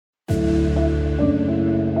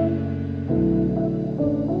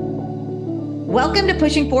Welcome to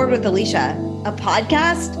Pushing Forward with Alycia, a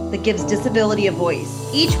podcast that gives disability a voice.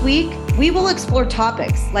 Each week, we will explore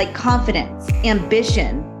topics like confidence,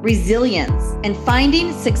 ambition, resilience, and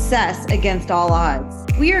finding success against all odds.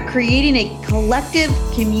 We are creating a collective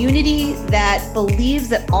community that believes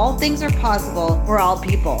that all things are possible for all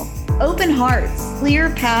people. Open hearts,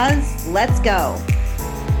 clear paths, let's go.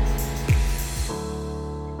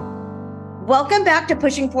 Welcome back to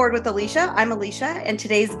Pushing Forward with Alycia. I'm Alycia, and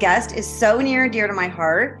today's guest is so near and dear to my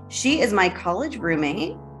heart. She is my college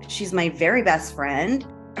roommate. She's my very best friend.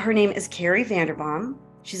 Her name is Kerri Vanderbaum.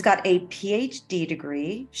 She's got a PhD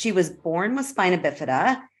degree. She was born with spina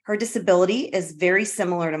bifida. Her disability is very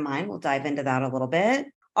similar to mine. We'll dive into that a little bit.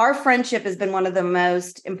 Our friendship has been one of the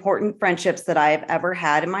most important friendships that I have ever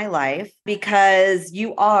had in my life because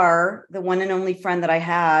you are the one and only friend that I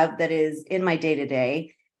have that is in my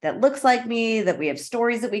day-to-day, that looks like me, that we have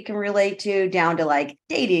stories that we can relate to, down to like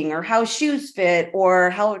dating or how shoes fit or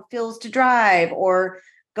how it feels to drive or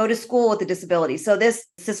go to school with a disability. So this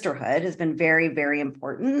sisterhood has been very, very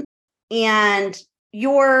important. And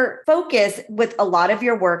your focus with a lot of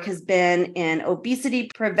your work has been in obesity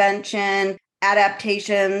prevention,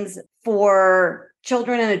 adaptations for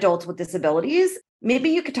children and adults with disabilities. Maybe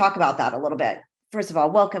you could talk about that a little bit. First of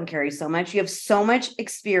all, welcome, Kerri, so much. You have so much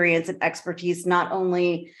experience and expertise, not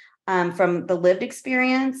only from the lived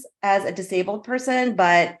experience as a disabled person,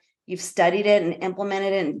 but you've studied it and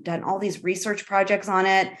implemented it and done all these research projects on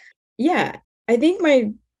it. Yeah, I think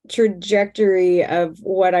my trajectory of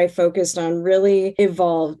what I focused on really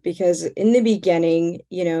evolved because in the beginning,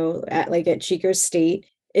 at Chico State,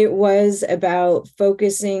 it was about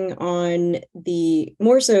focusing on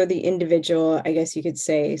more so the individual, I guess you could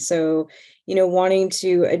say. So, wanting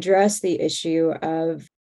to address the issue of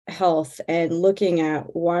health and looking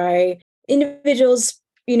at why individuals,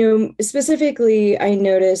 specifically, I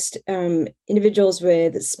noticed individuals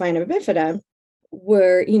with spina bifida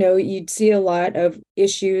where, you'd see a lot of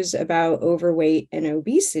issues about overweight and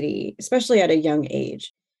obesity, especially at a young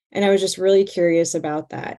age. And I was just really curious about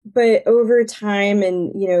that. But over time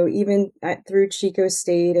and, even through Chico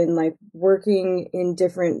State and like working in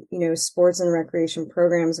different, sports and recreation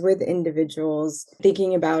programs with individuals,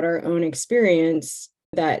 thinking about our own experience,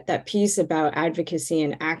 that piece about advocacy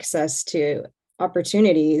and access to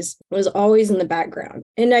opportunities was always in the background.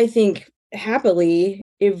 And I think happily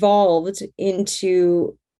evolved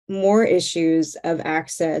into more issues of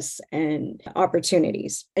access and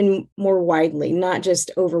opportunities and more widely, not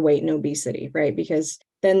just overweight and obesity, right? Because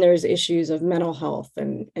then there's issues of mental health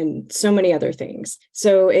and so many other things.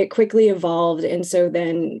 So it quickly evolved. And so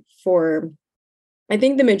then for, I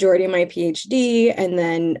think the majority of my PhD and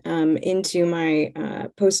then into my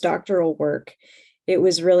postdoctoral work, it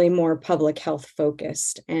was really more public health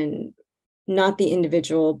focused and not the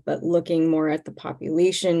individual, but looking more at the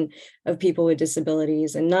population of people with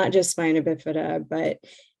disabilities and not just spina bifida, but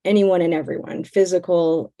anyone and everyone,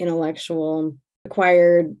 physical, intellectual,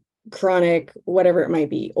 acquired, chronic, whatever it might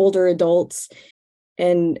be, older adults.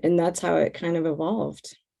 And that's how it kind of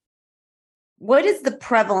evolved. What is the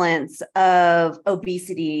prevalence of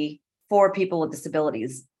obesity for people with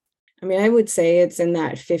disabilities? I mean, I would say it's in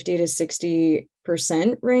that 50 to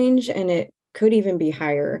 60% range, and it could even be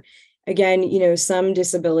higher. Again, some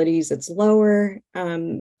disabilities, it's lower,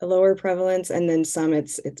 a lower prevalence, and then some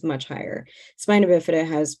it's much higher. Spina bifida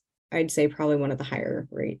has, I'd say, probably one of the higher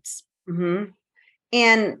rates. Mm-hmm.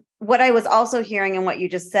 And what I was also hearing and what you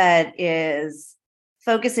just said is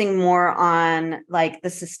focusing more on like the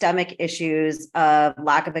systemic issues of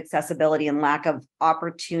lack of accessibility and lack of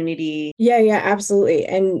opportunity. Yeah, absolutely.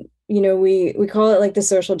 And we call it like the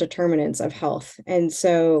social determinants of health. And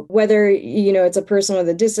so whether, it's a person with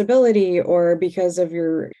a disability or because of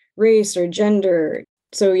your race or gender.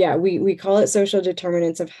 So yeah, we call it social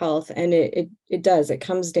determinants of health. And it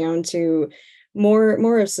comes down to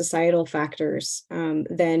more of societal factors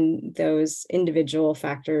than those individual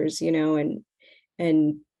factors, and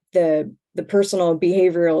the personal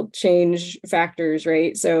behavioral change factors,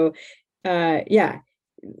 right? So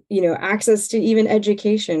access to even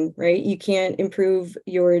education, right? You can't improve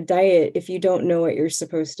your diet if you don't know what you're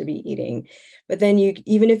supposed to be eating. But then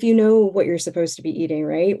even if you know what you're supposed to be eating,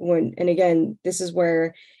 right? And again, this is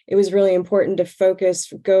where it was really important to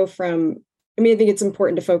I think it's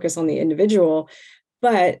important to focus on the individual,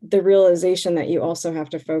 but the realization that you also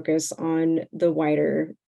have to focus on the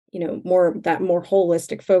wider, more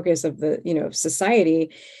holistic focus of the,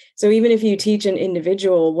 society. So even if you teach an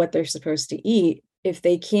individual what they're supposed to eat, if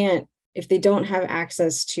they don't have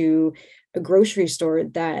access to a grocery store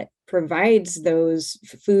that provides those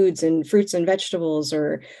foods and fruits and vegetables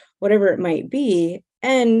or whatever it might be,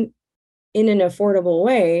 and in an affordable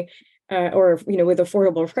way, or, with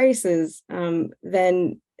affordable prices,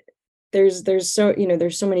 then there's so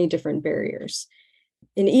many different barriers.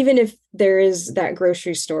 And even if there is that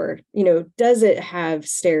grocery store, does it have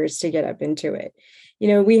stairs to get up into it?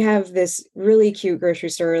 We have this really cute grocery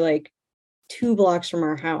store like 2 blocks from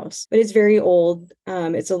our house, but it's very old.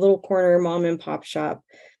 It's a little corner mom and pop shop,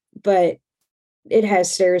 but it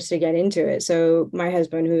has stairs to get into it. So my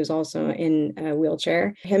husband, who is also in a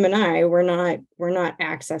wheelchair, him and I, we're not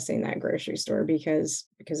accessing that grocery store because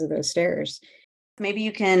of those stairs. Maybe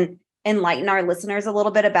you can enlighten our listeners a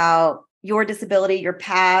little bit about your disability, your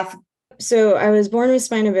path. So I was born with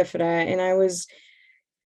spina bifida, and I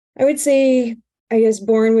would say, I guess,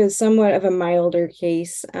 born with somewhat of a milder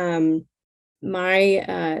case.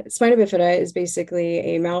 My spina bifida is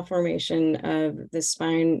basically a malformation of the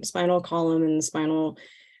spinal column and the spinal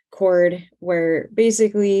cord, where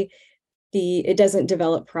basically it doesn't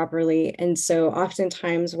develop properly. And so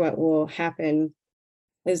oftentimes what will happen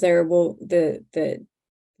is the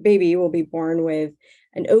baby will be born with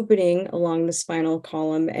an opening along the spinal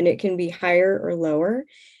column, and it can be higher or lower.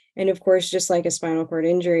 And of course, just like a spinal cord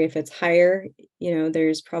injury, if it's higher,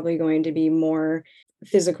 there's probably going to be more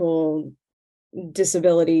physical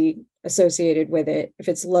disability associated with it. If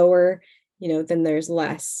it's lower, then there's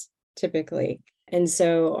less typically. And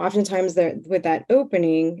so oftentimes with that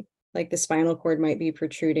opening, like the spinal cord might be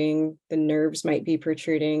protruding, the nerves might be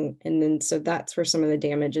protruding. And then so that's where some of the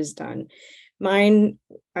damage is done. Mine,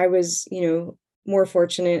 I was, more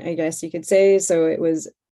fortunate, I guess you could say. So it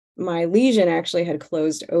was, my lesion actually had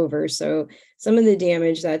closed over. So some of the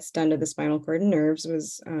damage that's done to the spinal cord and nerves it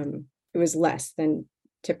was less than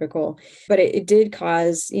typical, but it did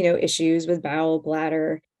cause, issues with bowel,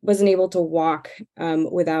 bladder. Wasn't able to walk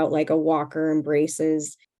without like a walker and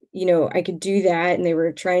braces. I could do that, and they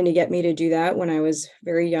were trying to get me to do that when I was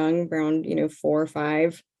very young, around 4 or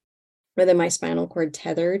 5. But then my spinal cord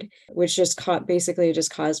tethered, which basically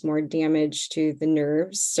caused more damage to the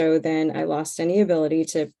nerves. So then I lost any ability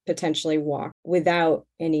to potentially walk without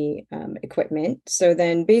any equipment. So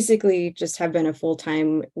then basically just have been a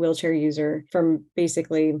full-time wheelchair user from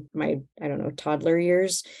basically my, toddler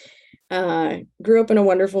years. Grew up in a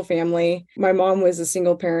wonderful family. My mom was a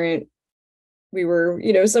single parent. We were,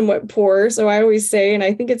 somewhat poor. So I always say, and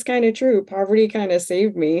I think it's kind of true, poverty kind of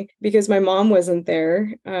saved me because my mom wasn't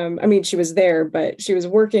there. She was there, but she was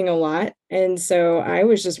working a lot. And so I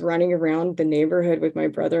was just running around the neighborhood with my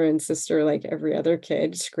brother and sister, like every other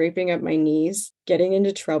kid, scraping up my knees, getting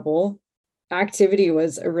into trouble. Activity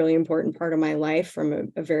was a really important part of my life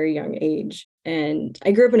from a very young age. And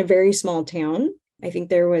I grew up in a very small town. I think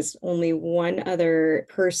there was only one other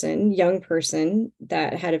young person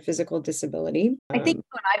that had a physical disability. I think you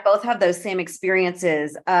and I both have those same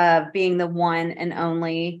experiences of being the one and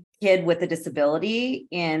only kid with a disability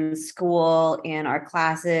in school, in our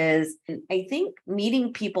classes. And I think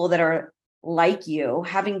meeting people that are like you,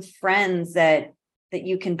 having friends that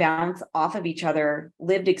you can bounce off of each other,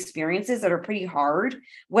 lived experiences that are pretty hard,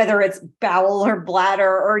 whether it's bowel or bladder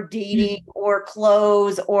or dating or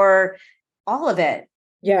clothes or all of it.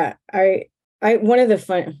 Yeah, one of the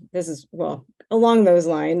fun, this is, well, along those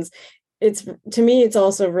lines, to me, it's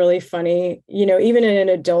also really funny, even in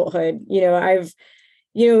adulthood,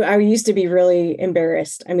 I used to be really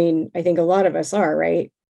embarrassed. I think a lot of us are,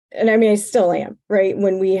 right? And I still am, right?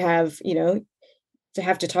 When we have, to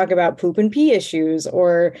have to talk about poop and pee issues,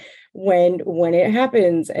 or when it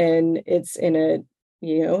happens and it's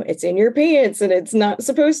it's in your pants and it's not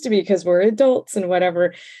supposed to be because we're adults and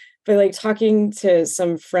whatever. But like talking to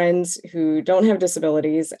some friends who don't have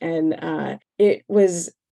disabilities, and it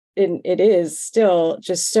is still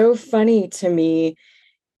just so funny to me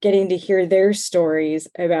getting to hear their stories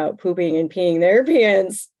about pooping and peeing their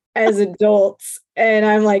pants as adults. And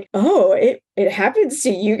I'm like, oh, it happens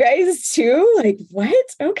to you guys too? Like, what?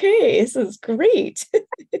 Okay, this is great.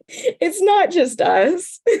 It's not just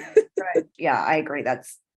us. Right. Yeah, I agree.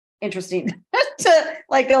 That's interesting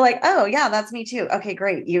to go like, oh yeah, that's me too. Okay,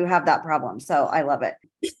 great. You have that problem. So I love it.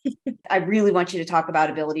 I really want you to talk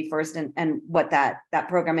about Ability First and what that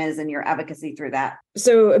program is and your advocacy through that.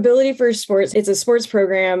 So Ability First Sports, it's a sports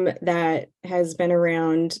program that has been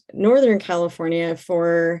around Northern California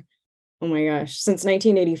for, oh my gosh, since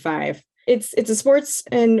 1985. It's a sports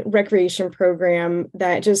and recreation program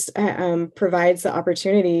that just provides the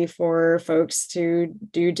opportunity for folks to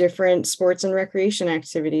do different sports and recreation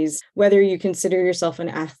activities, whether you consider yourself an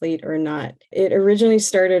athlete or not. It originally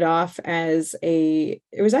started off as it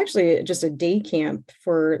was actually just a day camp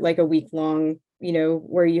for like a week long,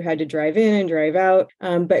 where you had to drive in and drive out.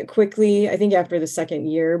 But quickly, I think after the second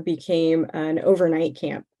year, became an overnight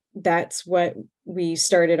camp. that's what we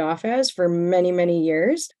started off as for many, many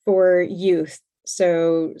years for youth.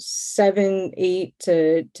 So 7, 8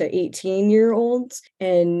 to 18-year-olds.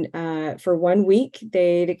 And for 1 week,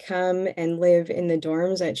 they'd come and live in the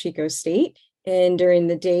dorms at Chico State. And during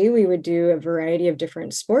the day, we would do a variety of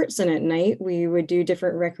different sports. And at night, we would do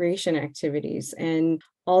different recreation activities. And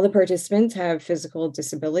all the participants have physical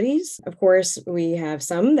disabilities. Of course, we have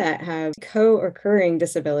some that have co-occurring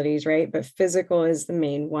disabilities, right? But physical is the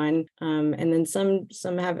main one. And then some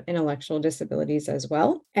have intellectual disabilities as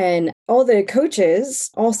well. And all the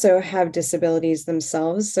coaches also have disabilities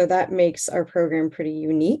themselves. So that makes our program pretty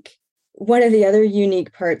unique. One of the other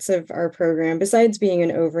unique parts of our program, besides being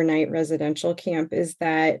an overnight residential camp, is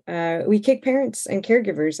that we kick parents and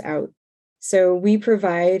caregivers out. So we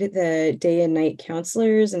provide the day and night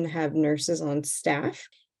counselors and have nurses on staff.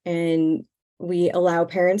 And we allow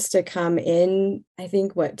parents to come in, I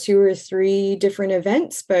think, 2 or 3 different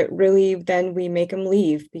events, but really then we make them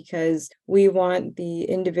leave because we want the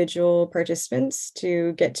individual participants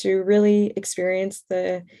to get to really experience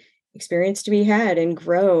the experience to be had and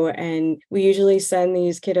grow. And we usually send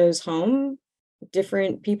these kiddos home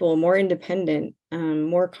different people, more independent,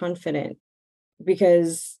 more confident,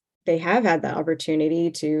 because they have had the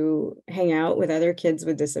opportunity to hang out with other kids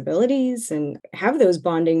with disabilities and have those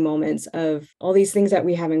bonding moments of all these things that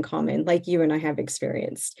we have in common, like you and I have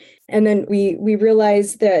experienced. And then we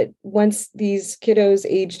realized that once these kiddos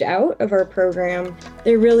aged out of our program,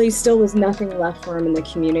 there really still was nothing left for them in the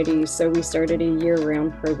community. So we started a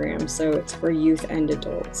year-round program. So it's for youth and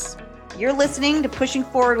adults. You're listening to Pushing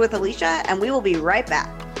Forward with Alycia, and we will be right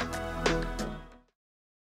back.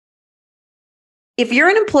 If you're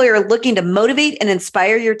an employer looking to motivate and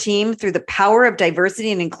inspire your team through the power of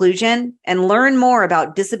diversity and inclusion and learn more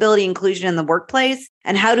about disability inclusion in the workplace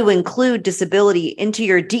and how to include disability into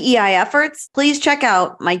your DEI efforts, please check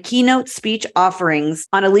out my keynote speech offerings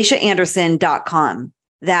on AlyciaAnderson.com.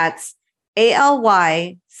 That's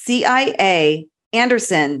ALYCIA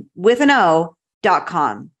Anderson with an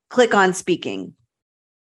O.com. Click on speaking.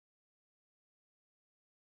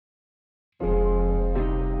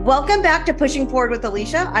 Welcome back to Pushing Forward with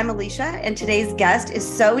Alycia. I'm Alycia, and today's guest is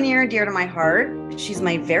so near and dear to my heart. She's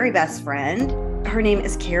my very best friend. Her name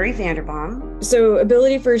is Kerri Vanderbaum. So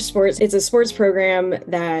Ability for Sports, it's a sports program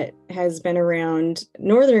that has been around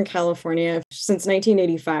Northern California since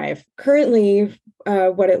 1985. Currently,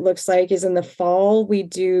 what it looks like is in the fall, we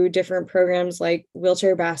do different programs like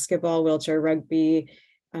wheelchair basketball, wheelchair rugby,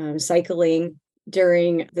 cycling.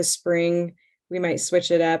 During the spring, we might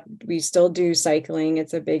switch it up. We still do cycling.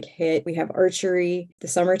 It's a big hit. We have archery the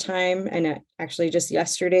summertime. And actually just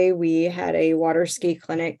yesterday, we had a water ski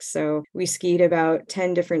clinic. So we skied about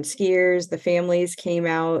 10 different skiers. The families came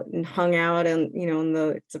out and hung out and,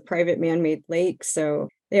 it's a private man-made lake. So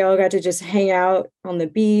they all got to just hang out on the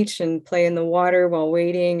beach and play in the water while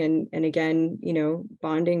waiting. And again,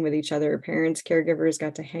 bonding with each other. Parents, caregivers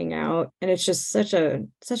got to hang out. And it's just such a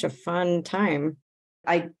fun time.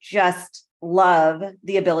 I just love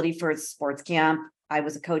the Ability for Sports Camp. I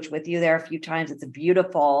was a coach with you there a few times. It's a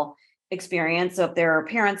beautiful experience. So if there are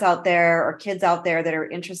parents out there or kids out there that are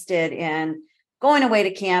interested in going away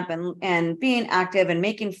to camp and being active and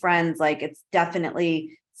making friends, like it's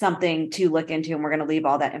definitely something to look into. And we're going to leave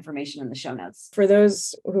all that information in the show notes. For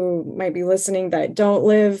those who might be listening that don't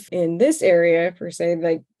live in this area per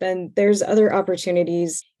se, then there's other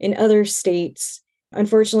opportunities in other states.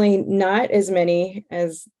 Unfortunately, not as many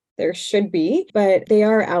as there should be, but they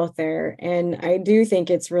are out there. And I do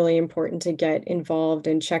think it's really important to get involved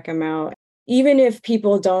and check them out. Even if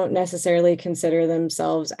people don't necessarily consider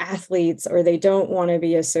themselves athletes or they don't want to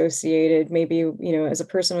be associated, maybe, as a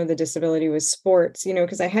person with a disability with sports,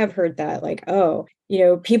 because I have heard that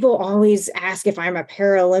people always ask if I'm a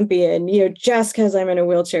Paralympian, just because I'm in a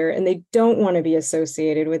wheelchair, and they don't want to be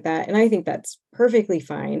associated with that. And I think that's perfectly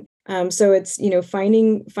fine. So it's,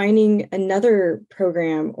 finding another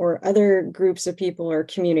program or other groups of people or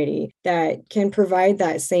community that can provide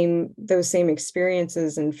those same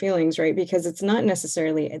experiences and feelings, right? Because it's not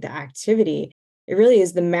necessarily the activity. It really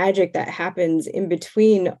is the magic that happens in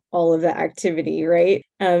between all of the activity, right?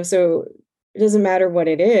 So it doesn't matter what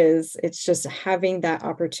it is. It's just having that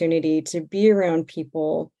opportunity to be around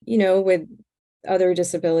people, with other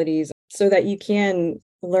disabilities so that you can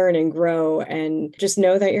learn and grow and just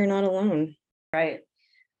know that you're not alone. Right.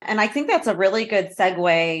 And I think that's a really good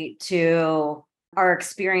segue to our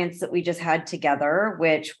experience that we just had together,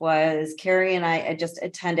 which was Kerri and I had just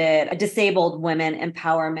attended a disabled women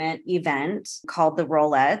empowerment event called the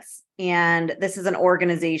Rolettes. And this is an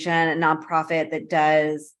organization, a nonprofit that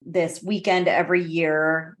does this weekend every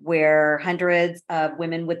year where hundreds of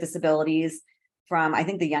women with disabilities from, I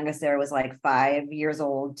think the youngest there was like 5 years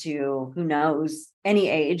old to who knows, any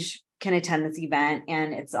age can attend this event.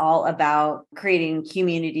 And it's all about creating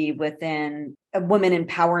community within a women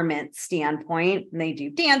empowerment standpoint. And they do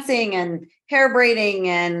dancing and hair braiding.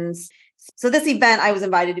 And so this event, I was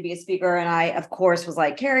invited to be a speaker. And I, of course, was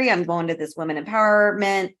like, Kerri, I'm going to this women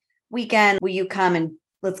empowerment weekend. Will you come and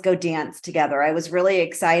let's go dance together? I was really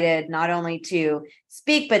excited, not only to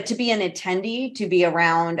speak, but to be an attendee, to be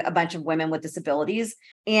around a bunch of women with disabilities.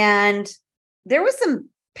 And there was some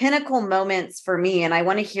pinnacle moments for me, and I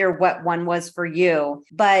want to hear what one was for you.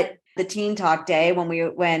 But the teen talk day,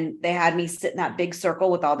 when they had me sit in that big circle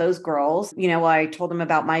with all those girls, I told them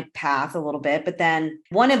about my path a little bit, but then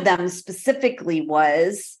one of them specifically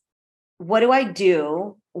was, what do I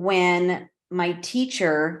do when my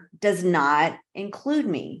teacher does not include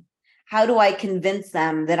me? How do I convince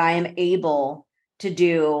them that I am able to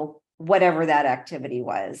do whatever that activity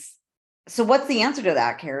was? So what's the answer to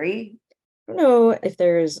that, Kerri? I don't know if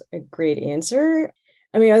there's a great answer.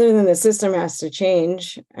 I mean, other than the system has to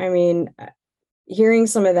change. I mean, hearing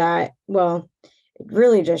some of that, well, it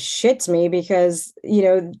really just shits me because,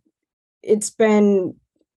 it's been,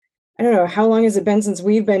 I don't know, how long has it been since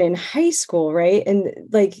we've been in high school, right?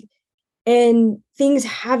 And things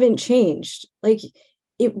haven't changed. Like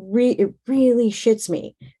it really shits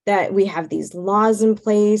me that we have these laws in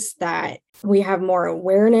place, that we have more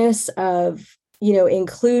awareness of,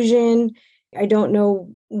 inclusion. I don't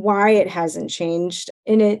know why it hasn't changed.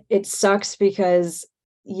 And it sucks because,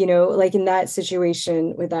 like in that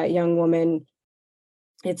situation with that young woman,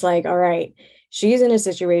 it's like, all right, she's in a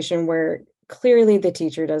situation where clearly the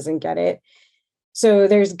teacher doesn't get it. So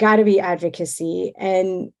there's got to be advocacy.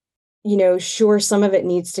 And, sure, some of it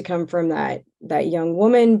needs to come from that young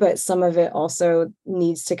woman, but some of it also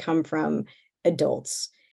needs to come from adults,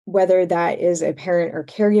 whether that is a parent or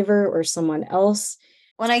caregiver or someone else.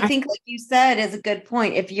 Well, and I think, like you said, is a good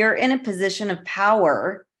point. If you're in a position of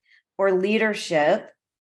power or leadership,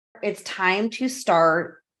 it's time to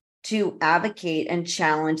start to advocate and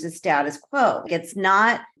challenge the status quo. It's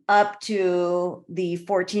not up to the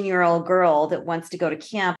 14-year-old girl that wants to go to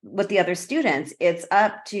camp with the other students. It's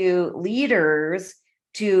up to leaders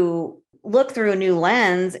to look through a new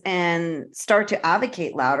lens and start to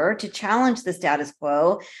advocate louder, to challenge the status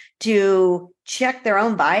quo, to check their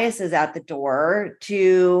own biases at the door,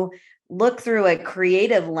 to look through a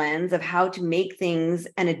creative lens of how to make things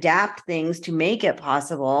and adapt things to make it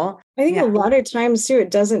possible. I think a lot of times too,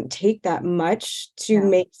 it doesn't take that much to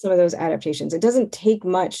make some of those adaptations. It doesn't take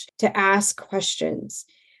much to ask questions,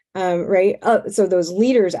 right? So those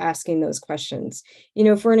leaders asking those questions,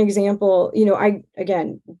 for an example,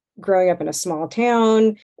 again, growing up in a small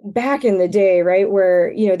town back in the day, right,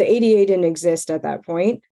 where, the ADA didn't exist at that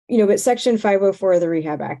point, but Section 504 of the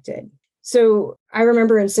Rehab Act did. So I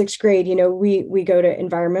remember in 6th grade, we go to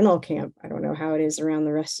environmental camp. I don't know how it is around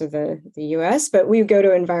the rest of the US, but we go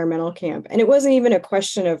to environmental camp. And it wasn't even a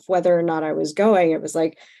question of whether or not I was going. It was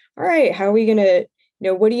like, all right, how are we going to,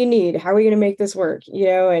 what do you need? How are we going to make this work?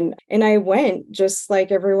 And I went just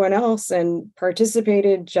like everyone else and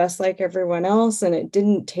participated just like everyone else. And it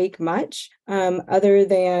didn't take much other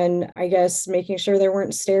than, I guess, making sure there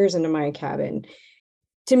weren't stairs into my cabin.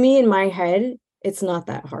 To me, in my head, it's not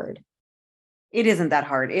that hard. It isn't that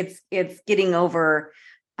hard. It's getting over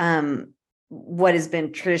what has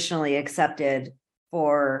been traditionally accepted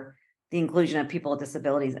for the inclusion of people with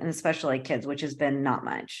disabilities, and especially kids, which has been not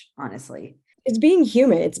much, honestly. It's being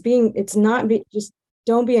human. Just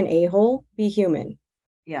don't be an a-hole, be human.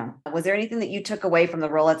 Yeah. Was there anything that you took away from the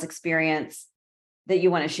Rolettes experience that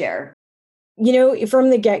you want to share? From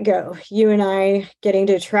the get-go, you and I getting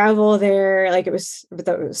to travel there, it was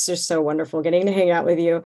just so wonderful getting to hang out with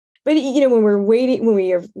you. But, when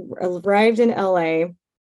we arrived in LA,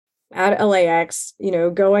 at LAX,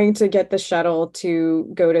 going to get the shuttle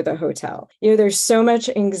to go to the hotel, there's so much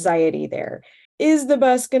anxiety there. Is the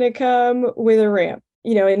bus going to come with a ramp?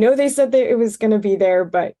 I know they said that it was going to be there,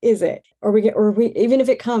 but is it? Or even if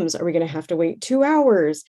it comes, are we going to have to wait 2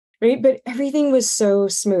 hours? Right. But everything was so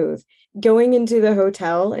smooth. Going into the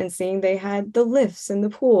hotel and seeing they had the lifts and the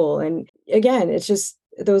pool. And again, it's just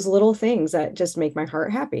those little things that just make my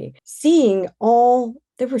heart happy.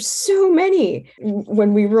 There were so many.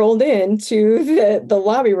 When we rolled into the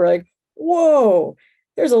lobby, we're like, whoa,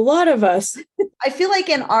 there's a lot of us. I feel like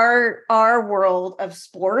in our world of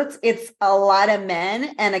sports, it's a lot of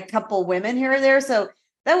men and a couple women here or there. So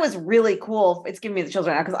that was really cool. It's giving me the chills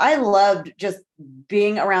right now because I loved just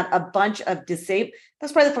being around a bunch of disabled.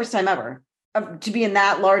 That's probably the first time ever to be in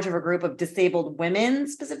that large of a group of disabled women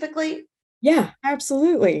specifically. Yeah,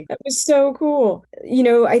 absolutely. That was so cool.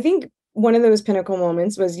 I think one of those pinnacle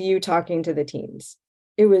moments was you talking to the teens.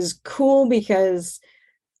 It was cool because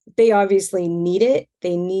they obviously need it.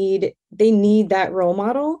 They need that role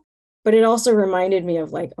model, but it also reminded me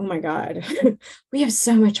of like, oh my God, we have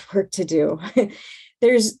so much work to do.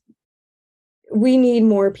 There's we need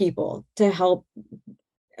more people to help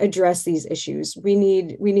address these issues. We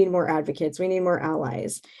need more advocates. We need more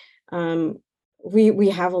allies. Um, we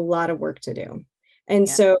have a lot of work to do. And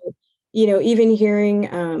Yeah. so, even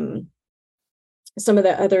hearing some of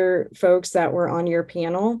the other folks that were on your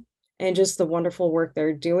panel and just the wonderful work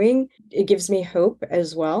they're doing, it gives me hope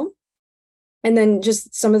as well. And then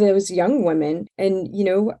just some of those young women and,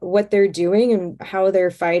 what they're doing and how they're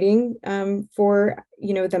fighting for,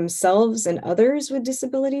 themselves and others with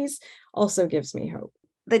disabilities also gives me hope.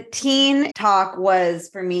 The teen talk was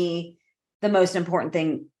for me the most important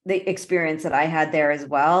thing, the experience that I had there as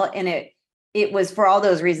well. And it was for all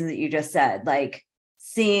those reasons that you just said, like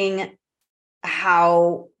seeing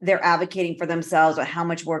how they're advocating for themselves or how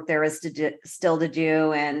much work there is still to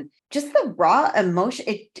do. And just the raw emotion,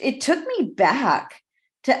 it took me back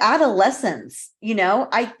to adolescence.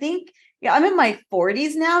 I think I'm in my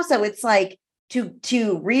 40s now. So it's like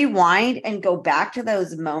to rewind and go back to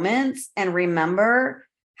those moments and remember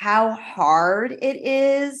how hard it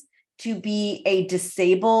is to be a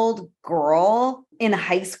disabled girl in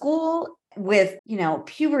high school with,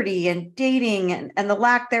 puberty and dating and the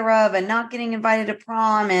lack thereof and not getting invited to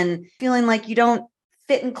prom and feeling like you don't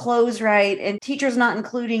fit in clothes right and teachers not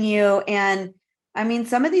including you. And I mean,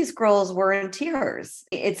 some of these girls were in tears.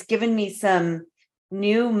 It's given me some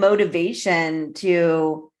new motivation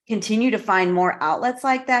to continue to find more outlets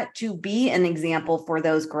like that, to be an example for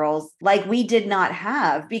those girls like we did not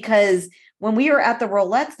have, because when we were at the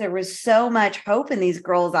Rolettes, there was so much hope in these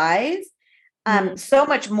girls' eyes. So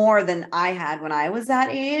much more than I had when I was that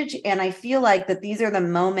age. And I feel like that these are the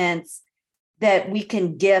moments that we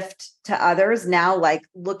can gift to others now, like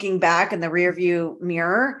looking back in the rearview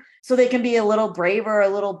mirror, so they can be a little braver, a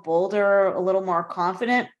little bolder, a little more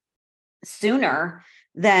confident sooner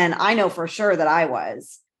than I know for sure that I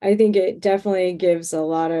was. I think it definitely gives a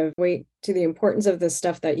lot of weight to the importance of the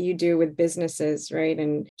stuff that you do with businesses, right?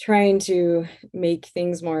 And trying to make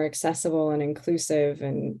things more accessible and inclusive.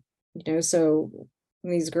 And, so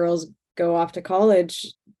when these girls go off to college,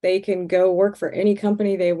 they can go work for any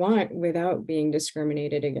company they want without being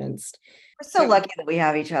discriminated against. We're so lucky that we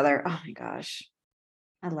have each other. Oh my gosh.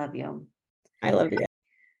 I love you. I love you.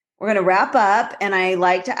 We're going to wrap up, and I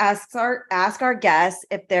like to ask our guests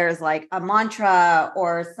if there's like a mantra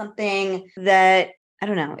or something that, I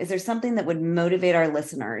don't know, is there something that would motivate our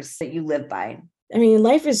listeners that you live by? I mean,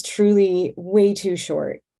 life is truly way too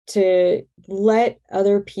short to let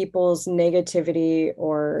other people's negativity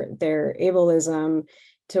or their ableism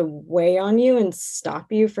to weigh on you and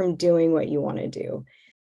stop you from doing what you want to do.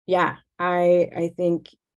 Yeah, I think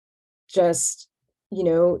just,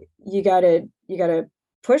 you gotta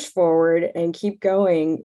push forward and keep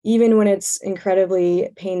going, even when it's incredibly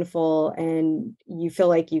painful and you feel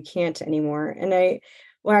like you can't anymore. And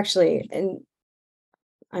actually, and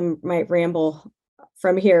I might ramble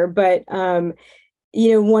from here, but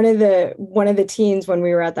one of the teens when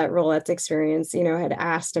we were at that Rolettes experience, had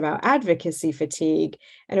asked about advocacy fatigue.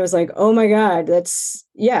 And it was like, oh my God, it's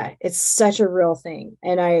such a real thing.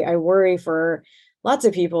 And I worry for lots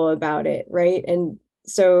of people about it. Right. And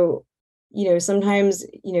so, sometimes,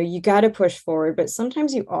 you got to push forward, but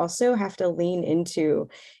sometimes you also have to lean into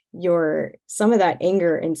some of that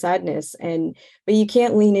anger and sadness, but you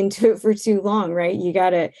can't lean into it for too long, right? You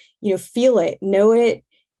got to, feel it, know it,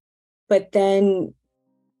 but then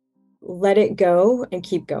let it go and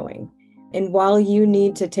keep going. And while you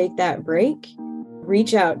need to take that break,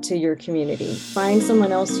 reach out to your community, find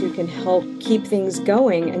someone else who can help keep things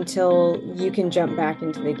going until you can jump back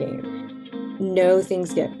into the game. Know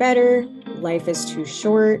things get better. Life is too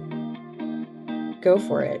short. Go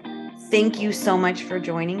for it. Thank you so much for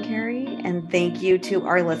joining, Kerri. And thank you to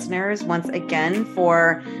our listeners once again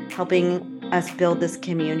for helping us build this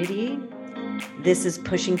community. This is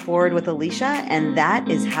Pushing Forward with Alycia, and that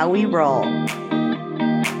is how we roll.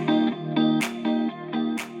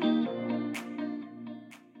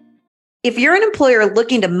 If you're an employer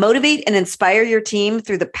looking to motivate and inspire your team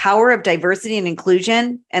through the power of diversity and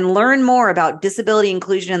inclusion and learn more about disability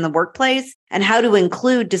inclusion in the workplace and how to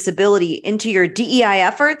include disability into your DEI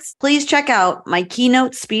efforts, please check out my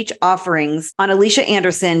keynote speech offerings on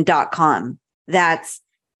AlyciaAnderson.com. That's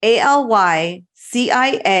ALYCIA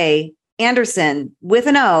Anderson with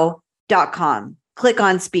an O.com. Click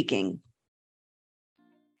on speaking.